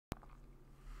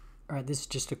Alright, this is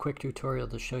just a quick tutorial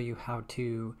to show you how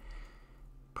to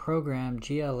program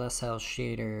GLSL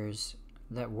shaders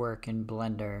that work in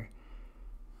Blender.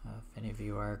 If any of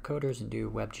you are coders and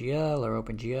do WebGL or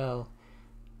OpenGL,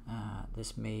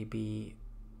 this may be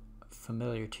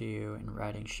familiar to you in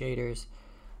writing shaders.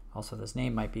 Also, this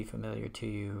name might be familiar to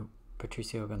you,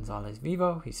 Patricio Gonzalez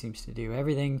Vivo. He seems to do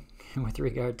everything with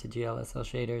regard to GLSL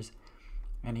shaders,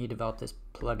 and he developed this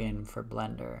plugin for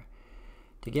Blender.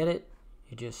 To get it,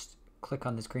 you just click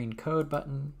on this green code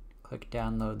button, click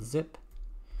download zip,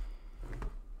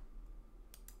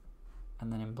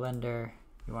 and then in Blender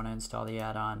you want to install the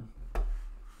add-on.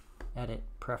 Edit,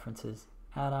 preferences,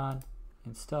 add-on,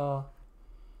 install,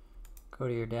 go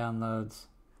to your downloads,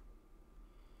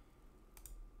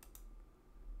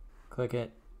 click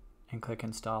it, and click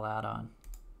install add-on.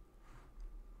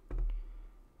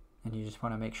 And you just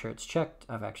want to make sure it's checked.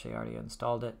 I've actually already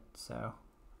installed it, so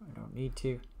I don't need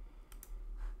to.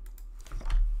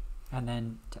 And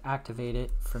then to activate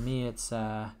it, for me it's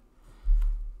F3.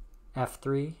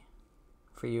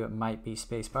 For you it might be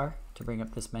spacebar to bring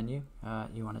up this menu.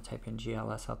 You want to type in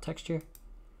GLSLTexture,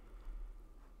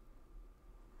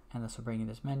 and this will bring you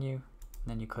this menu. And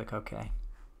then you click OK,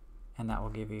 and that will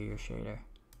give you your shader.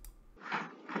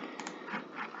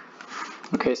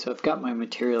 Okay, so I've got my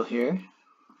material here.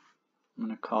 I'm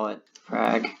going to call it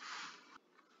frag,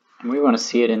 and we want to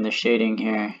see it in the shading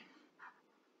here.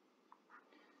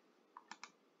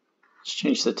 Let's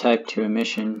change the type to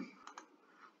emission,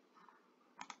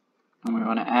 and we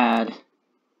want to add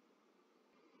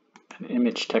an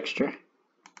image texture.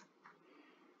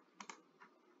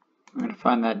 We're going to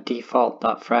find that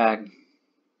default.frag,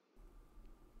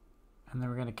 and then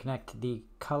we're going to connect the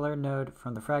color node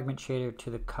from the fragment shader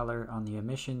to the color on the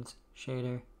emissions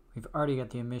shader. We've already got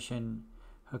the emission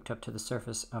hooked up to the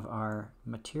surface of our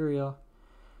material,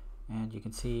 and you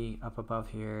can see up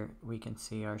above here, we can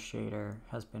see our shader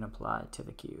has been applied to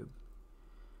the cube.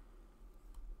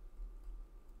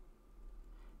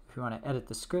 If you want to edit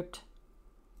the script,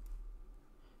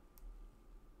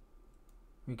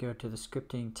 we go to the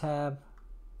scripting tab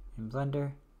in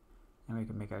Blender, and we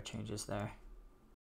can make our changes there.